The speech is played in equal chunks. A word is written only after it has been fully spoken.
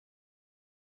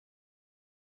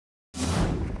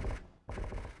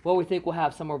Well, we think we'll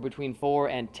have somewhere between 4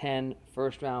 and 10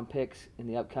 first-round picks in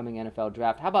the upcoming NFL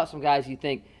draft. How about some guys you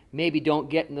think maybe don't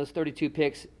get in those 32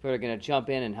 picks but are going to jump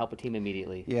in and help a team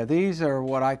immediately? Yeah, these are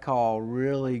what I call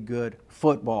really good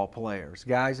football players,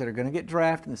 guys that are going to get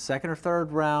drafted in the 2nd or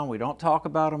 3rd round. We don't talk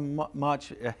about them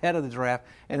much ahead of the draft,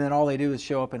 and then all they do is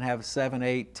show up and have a 7,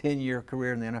 8, 10-year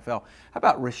career in the NFL. How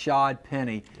about Rashad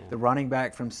Penny, the running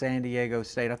back from San Diego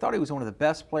State? I thought he was one of the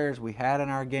best players we had in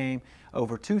our game,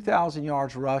 over 2,000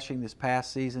 yards rushing this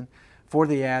past season for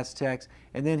the Aztecs.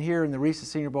 And then here in the recent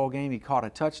Senior Bowl game, he caught a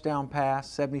touchdown pass,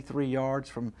 73 yards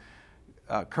from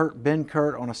Ben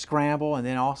Kurt on a scramble, and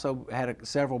then also had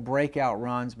several breakout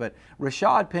runs. But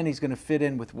Rashad Penny's going to fit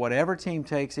in with whatever team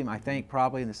takes him, I think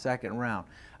probably in the 2nd round.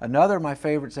 Another of my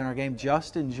favorites in our game,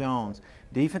 Justin Jones,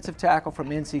 defensive tackle from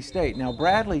NC State. Now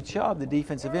Bradley Chubb, the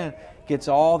defensive end, gets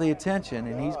all the attention,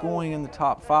 and he's going in the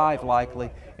top 5 likely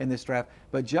in this draft.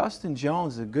 But Justin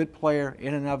Jones is a good player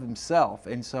in and of himself,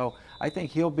 and so I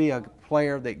think he'll be a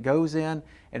player that goes in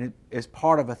and is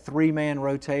part of a 3-man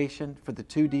rotation for the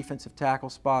 2 defensive tackle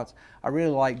spots. I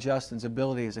really like Justin's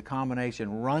ability as a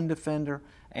combination run defender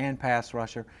and pass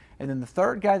rusher. And then the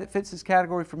 3rd guy that fits this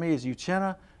category for me is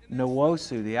Uchenna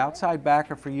Nwosu, the outside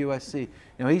backer for USC. You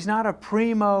know, he's not a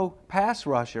primo pass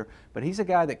rusher, but he's a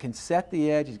guy that can set the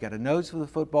edge. He's got a nose for the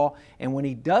football, and when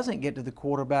he doesn't get to the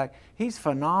quarterback, he's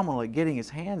phenomenal at getting his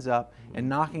hands up and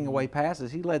knocking away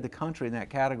passes. He led the country in that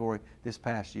category this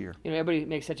past year. You know, everybody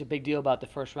makes such a big deal about the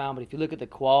 1st round, but if you look at the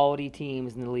quality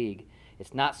teams in the league,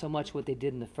 it's not so much what they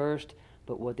did in the 1st,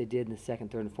 but what they did in the 2nd,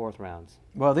 3rd, and 4th rounds.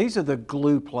 Well, these are the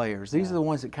glue players. These are the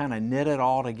ones that kind of knit it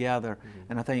all together,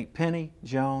 and I think Penny,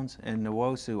 Jones, and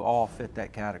Nwosu all fit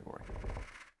that category.